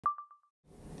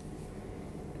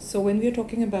So when we are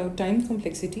talking about time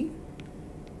complexity,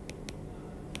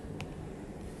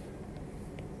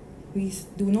 we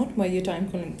do not measure time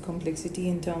complexity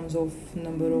in terms of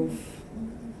number of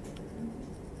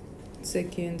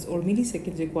seconds or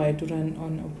milliseconds required to run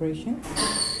an operation.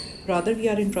 Rather, we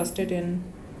are interested in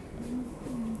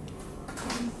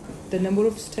the number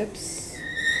of steps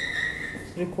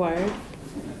required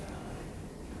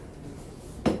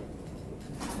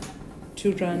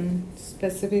to run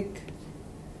specific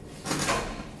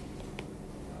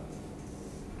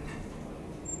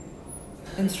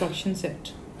instruction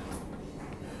set.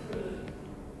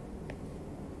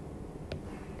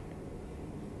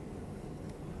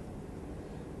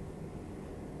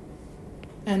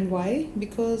 And why?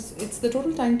 Because it's the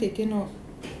total time taken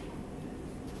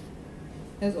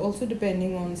is also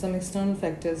depending on some external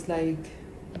factors like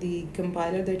the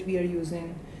compiler that we are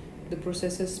using, the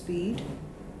processor speed.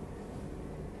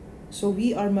 So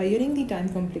we are measuring the time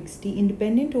complexity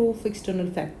independent of external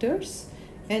factors,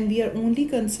 and we are only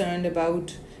concerned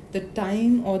about the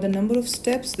time or the number of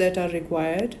steps that are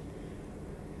required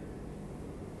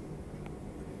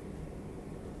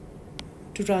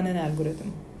to run an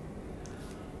algorithm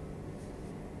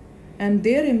and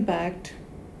their impact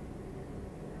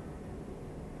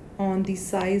on the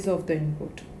size of the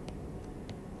input.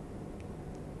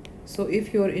 So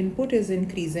if your input is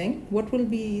increasing, what will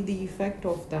be the effect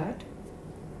of that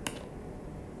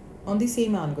on the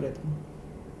same algorithm?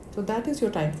 So that is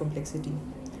your time complexity.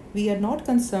 We are not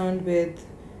concerned with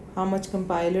how much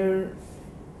compiler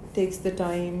takes the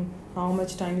time, how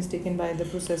much time is taken by the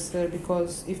processor,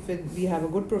 because if we have a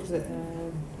good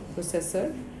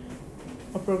processor,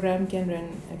 a program can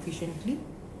run efficiently.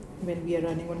 When we are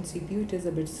running on CPU, it is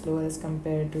a bit slow as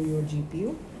compared to your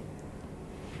GPU.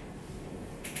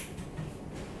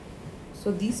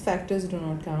 So these factors do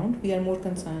not count. We are more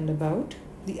concerned about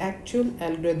the actual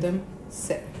algorithm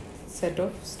set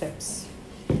of steps.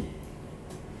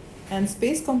 And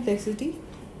space complexity,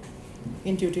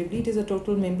 intuitively, it is a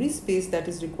total memory space that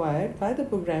is required by the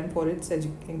program for its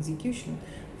execution.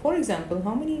 For example,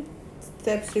 how many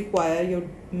steps require your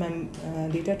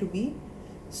data to be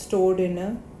stored in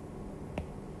a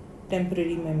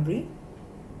temporary memory?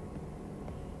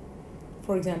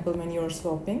 For example, when you are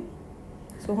swapping,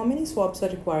 so how many swaps are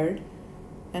required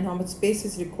and how much space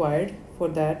is required for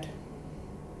that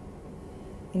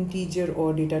integer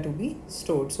or data to be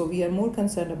stored? So we are more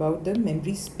concerned about the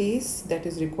memory space that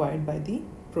is required by the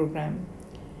program.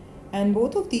 And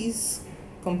both of these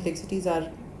complexities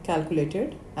are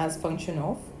calculated as function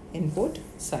of input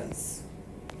size.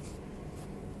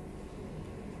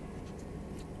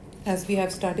 As we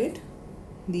have studied,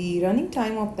 the running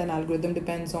time of an algorithm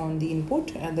depends on the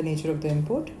input and the nature of the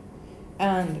input,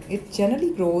 and it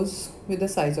generally grows with the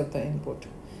size of the input.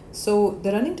 So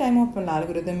the running time of an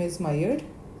algorithm is measured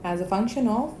as a function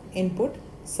of input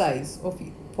size.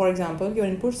 For example, your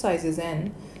input size is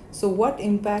n. So what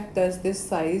impact does this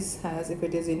size has if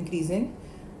it is increasing?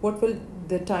 What will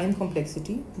the time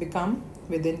complexity become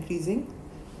with increasing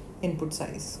input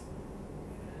size?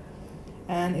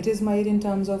 And it is measured in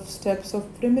terms of steps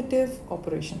of primitive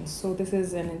operations. So this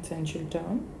is an essential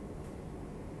term.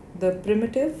 The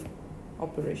primitive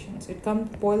operations. It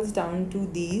boils down to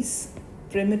these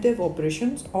primitive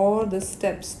operations or the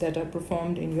steps that are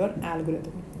performed in your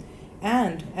algorithm.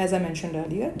 And as I mentioned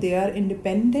earlier, they are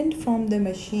independent from the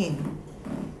machine.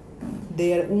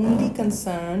 They are only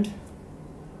concerned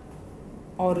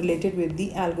or related with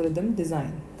the algorithm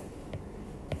design.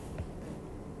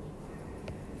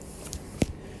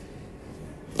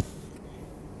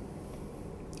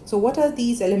 So what are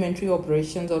these elementary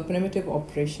operations or primitive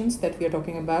operations that we are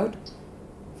talking about?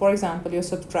 For example, your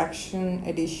subtraction,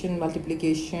 addition,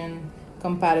 multiplication,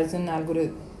 comparison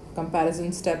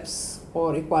steps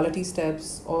or equality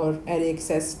steps or array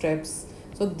access steps.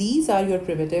 So these are your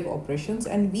primitive operations,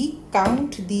 and we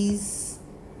count these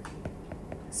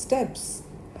steps.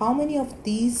 How many of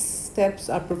these steps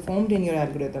are performed in your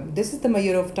algorithm? This is the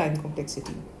measure of time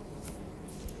complexity.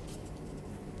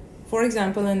 For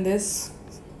example, in this,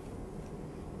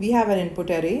 we have an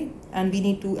input array and we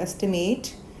need to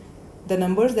estimate the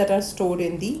numbers that are stored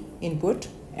in the input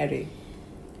array.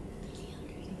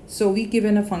 So we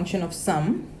given a function of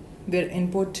sum where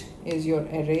input is your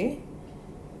array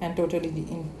and totally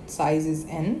the size is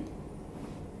n,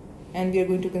 and we are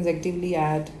going to consecutively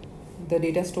add the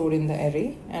data stored in the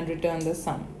array and return the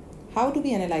sum. How do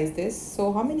we analyze this?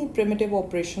 So how many primitive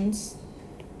operations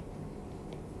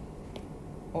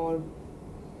or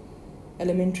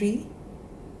elementary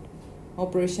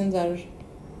operations are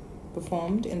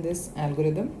performed in this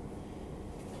algorithm?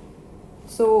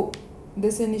 So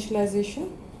this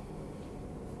initialization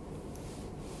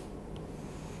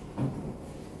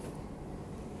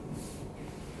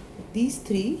these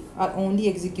three are only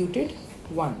executed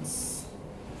once.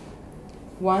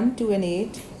 1, 2 and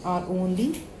 8 are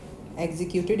only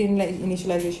executed in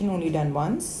initialization, only done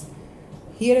once.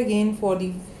 Here again, for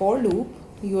the for loop,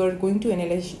 you are going to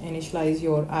initialize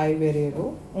your I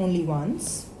variable only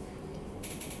once,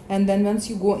 and then once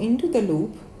you go into the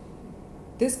loop,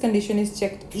 this condition is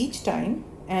checked each time,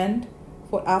 and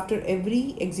for after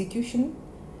every execution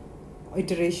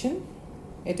iteration,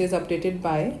 it is updated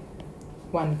by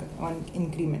one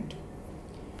increment.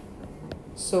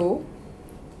 So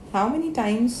how many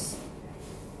times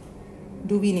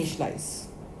do we initialize?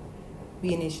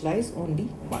 We initialize only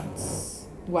once,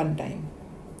 one time.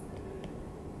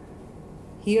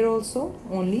 Here also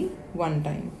only one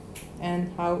time.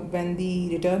 And how, when the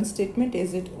return statement,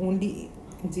 is it only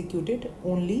executed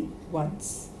only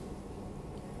once.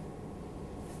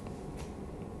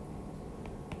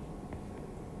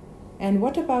 And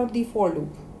what about the for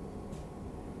loop?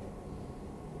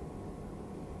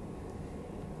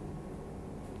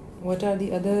 What are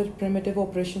the other primitive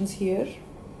operations here?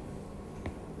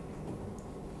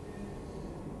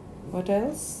 What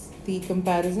else? The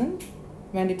comparison,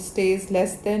 when it stays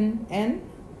less than n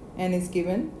is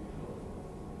given.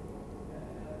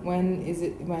 When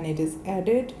it is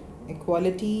added,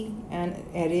 equality and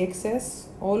array access,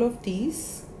 all of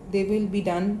these, they will be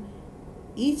done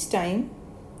each time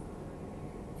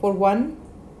for one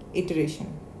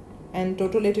iteration. And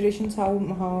total iterations, how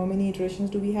many iterations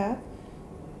do we have?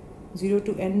 0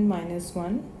 to n minus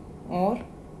 1, or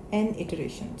n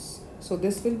iterations. So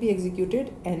this will be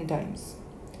executed n times.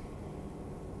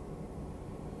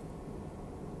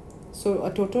 So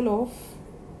a total of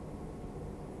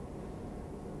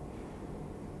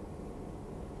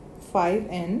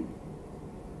 5n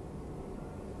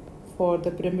for the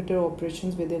primitive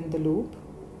operations within the loop.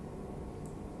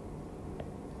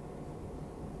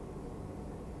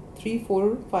 3,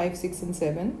 4, 5, 6 and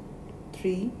 7.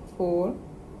 3, 4,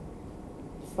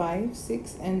 5,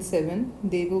 6 and 7,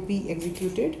 they will be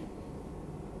executed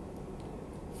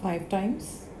 5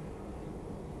 times.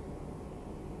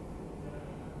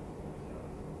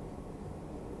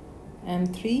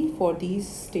 And 3 for these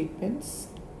statements,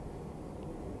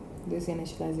 this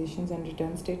initializations and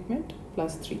return statement,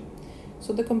 plus 3.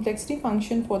 So the complexity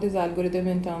function for this algorithm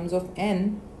in terms of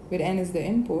n, where n is the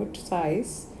input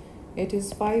size, it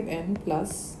is 5n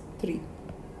plus 3.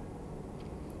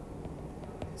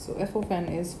 So f of n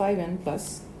is 5n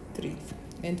plus 3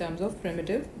 in terms of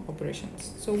primitive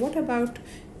operations. So what about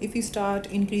if we start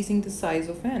increasing the size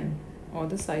of n, or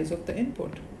the size of the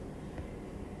input?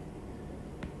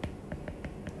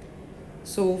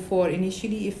 So for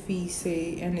initially, if we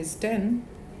say n is 10,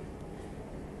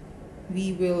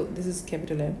 we will, this is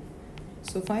capital N.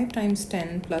 So 5 times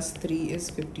 10 plus 3 is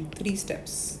 53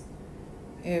 steps.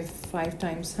 If 5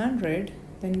 times 100,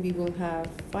 then we will have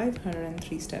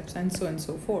 503 steps, and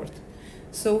so forth.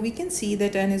 So we can see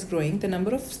that n is growing. The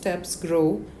number of steps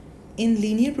grow in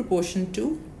linear proportion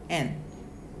to n.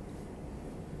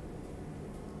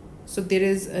 So there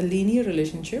is a linear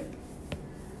relationship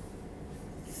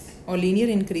or linear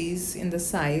increase in the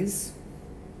size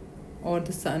or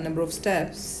the number of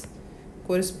steps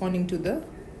corresponding to the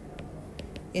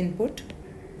input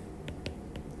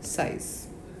size.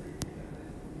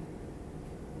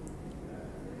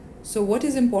 So what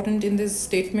is important in this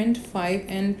statement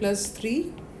 5n plus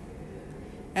 3?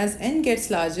 As n gets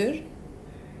larger,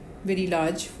 very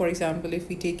large, for example, if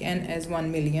we take n as 1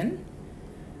 million,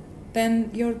 then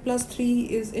your plus 3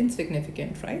 is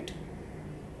insignificant, right?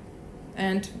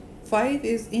 And 5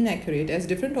 is inaccurate, as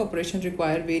different operations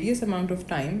require various amount of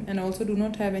time and also do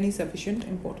not have any sufficient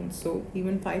importance. So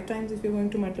even 5 times if you're going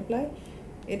to multiply,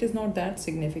 it is not that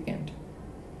significant.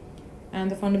 And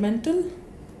the fundamental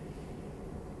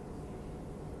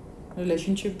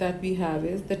relationship that we have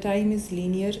is the time is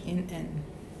linear in n.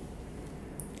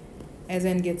 As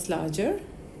n gets larger,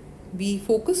 we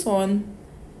focus on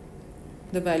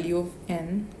the value of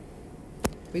n,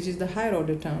 which is the higher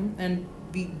order term, and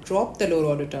we drop the lower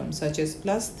order term such as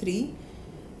plus 3,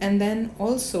 and then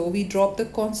also we drop the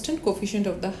constant coefficient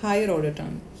of the higher order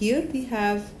term. Here we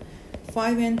have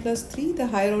 5n plus 3, the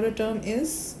higher order term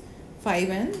is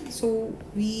 5n, so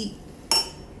we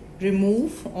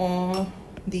remove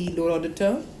the lower order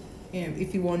term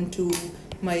if you want to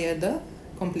measure the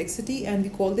complexity, and we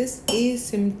call this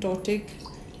asymptotic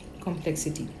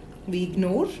complexity. We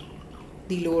ignore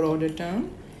the lower order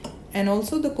term, and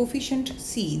also the coefficient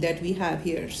c that we have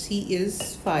here. C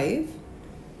is 5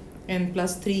 and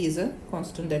plus 3 is a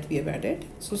constant that we have added.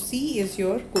 So c is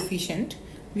your coefficient.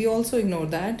 We also ignore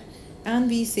that, and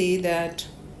we say that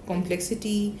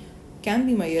complexity can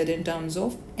be measured in terms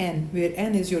of n, where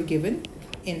n is your given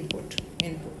input.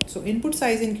 So input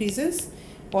size increases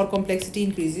or complexity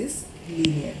increases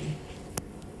linearly.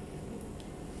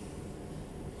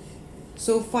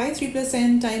 So phi 3 plus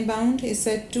n time bound is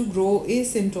said to grow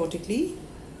asymptotically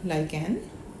like n.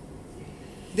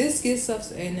 This gives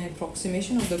us an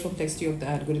approximation of the complexity of the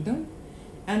algorithm,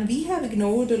 and we have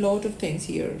ignored a lot of things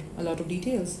here, a lot of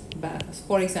details.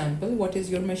 For example, what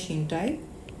is your machine type?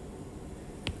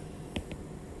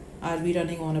 Are we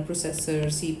running on a processor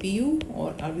CPU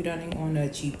or are we running on a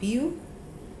GPU,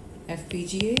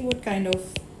 FPGA? What kind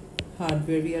of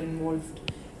hardware we are involved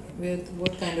with?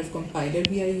 What kind of compiler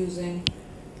we are using?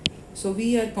 So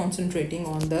we are concentrating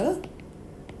on the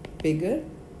bigger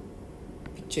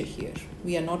picture here.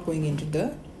 We are not going into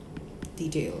the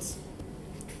details.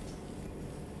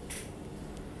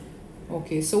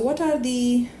 Okay, so what are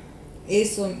the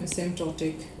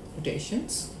asymptotic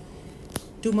notations?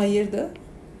 To measure the,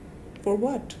 for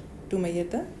what? To measure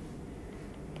the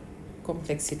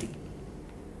complexity.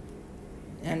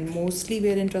 And mostly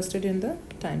we are interested in the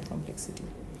time complexity.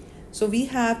 So we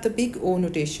have the big O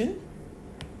notation,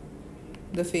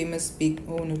 the famous big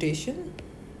O notation,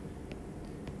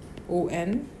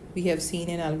 On. We have seen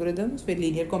in algorithms with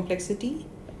linear complexity.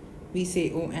 We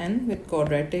say On. With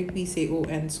quadratic, we say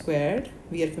On squared.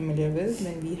 We are familiar with.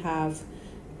 When we have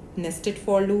nested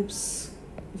for loops,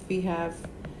 if we have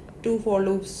two for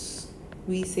loops,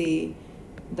 we say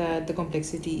that the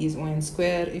complexity is On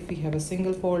square. If we have a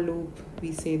single for loop,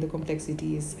 we say the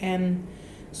complexity is N.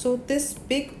 So this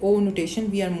big O notation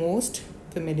we are most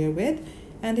familiar with,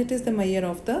 and it is the measure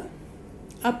of the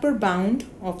upper bound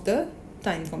of the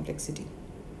time complexity.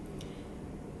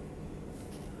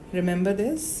 Remember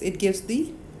this, it gives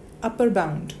the upper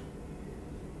bound,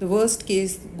 the worst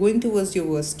case, going towards your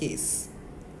worst case.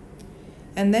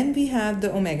 And then we have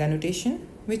the omega notation,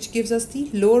 which gives us the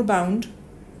lower bound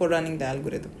for running the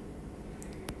algorithm.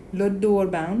 Lower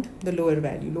bound, the lower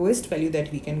value, lowest value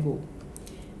that we can go.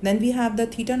 Then we have the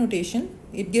theta notation.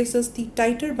 It gives us the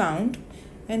tighter bound,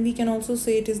 and we can also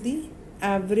say it is the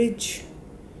average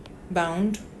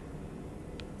bound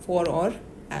for our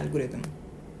algorithm.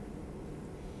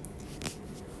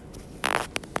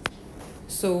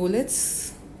 So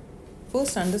let's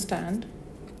first understand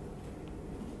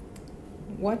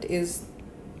what is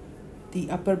the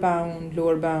upper bound,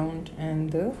 lower bound,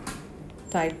 and the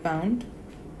tight bound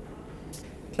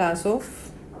class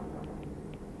of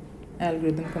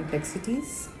algorithm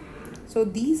complexities. So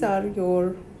these are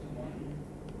your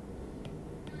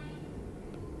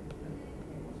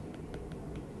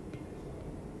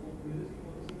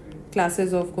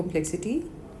classes of complexity.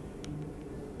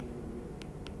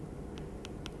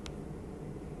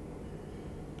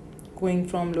 Going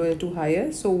from lower to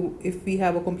higher. So if we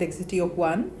have a complexity of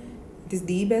 1, it is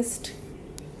the best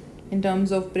in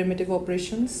terms of primitive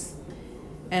operations.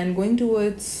 And going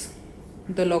towards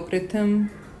the logarithm,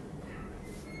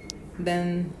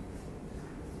 then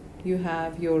you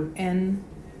have your n.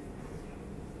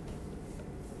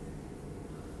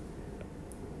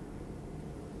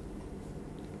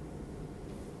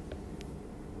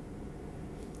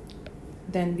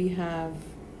 Then we have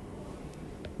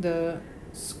the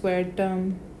squared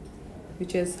term,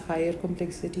 which has higher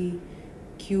complexity.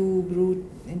 Cube, root,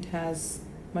 it has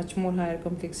much more higher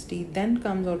complexity. Then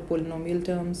comes our polynomial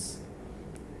terms.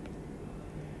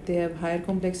 They have higher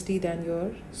complexity than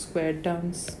your squared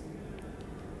terms.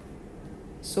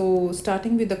 So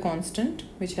starting with the constant,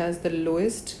 which has the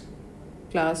lowest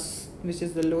class, which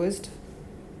is the lowest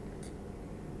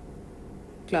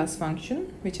class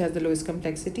function, which has the lowest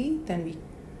complexity. Then we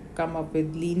come up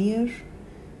with linear,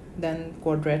 then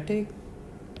quadratic,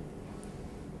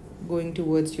 going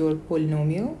towards your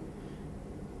polynomial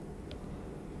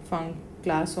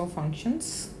class of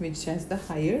functions, which has the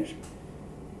higher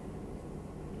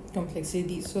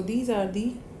complexity. So these are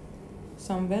the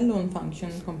some well-known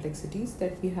function complexities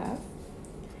that we have,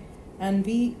 and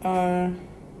we are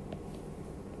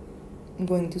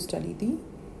going to study the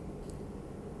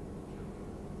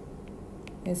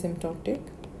asymptotic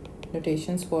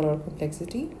notations for our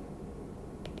complexity,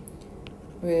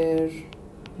 where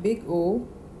big O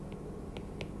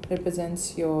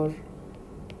represents your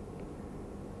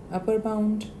upper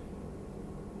bound.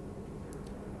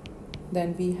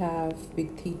 Then we have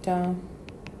big theta,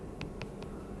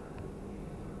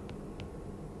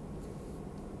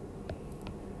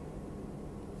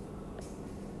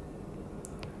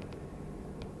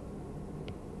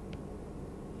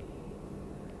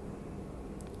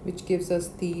 which gives us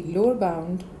the lower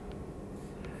bound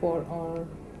for our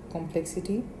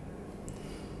complexity.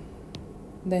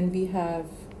 Then we have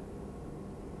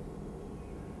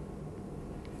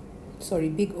sorry,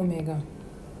 big omega.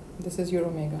 This is your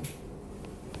omega.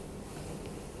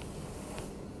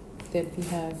 Then we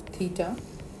have theta,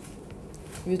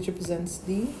 which represents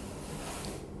the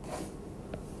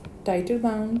tighter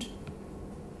bound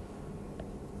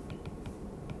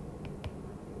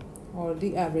or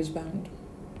the average bound.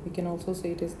 We can also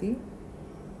say it is the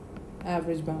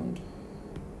average bound.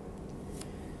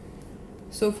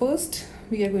 So first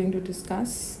we are going to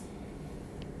discuss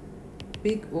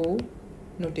big O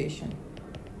notation.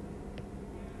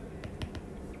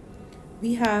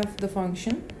 We have the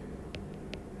function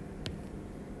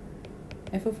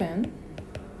f of n,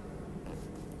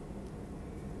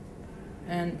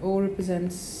 and O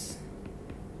represents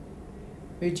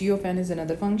where g of n is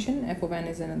another function, f of n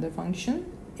is another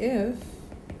function. If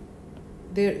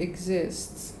there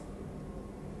exists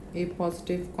a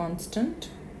positive constant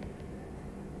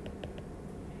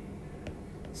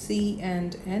c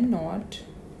and n naught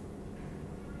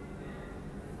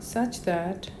such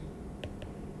that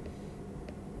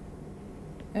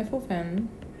f of n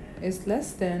is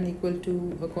less than equal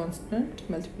to a constant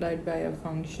multiplied by a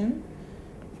function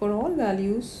for all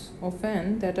values of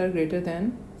n that are greater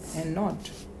than n naught.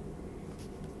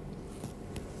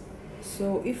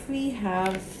 So if we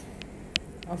have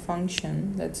a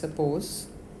function, let's suppose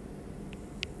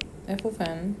f of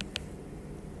n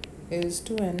is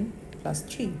 2n plus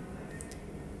 3.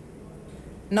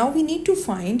 Now we need to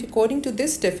find, according to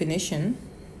this definition,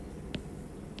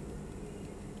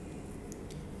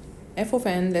 f of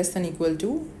n less than equal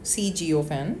to cg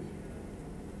of n.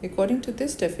 According to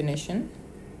this definition,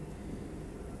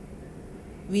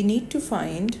 we need to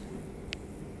find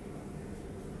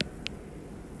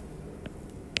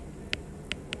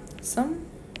some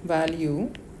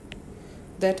value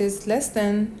that is less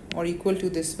than or equal to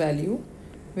this value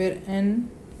where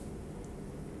n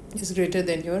is greater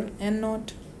than your n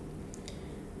naught.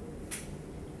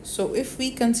 So if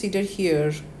we consider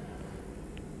here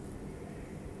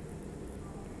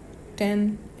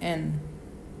 10n,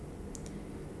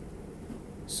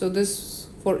 so this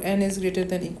for n is greater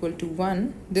than equal to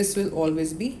 1, this will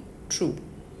always be true.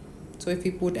 So if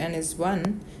we put n is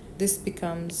 1, this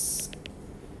becomes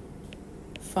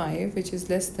 5, which is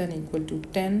less than equal to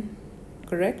 10,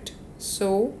 correct?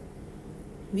 So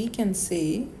we can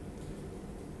say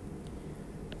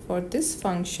for this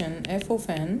function f of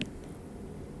n,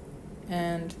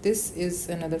 and this is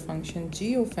another function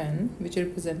g of n, which is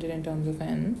represented in terms of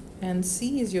n, and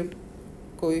c is your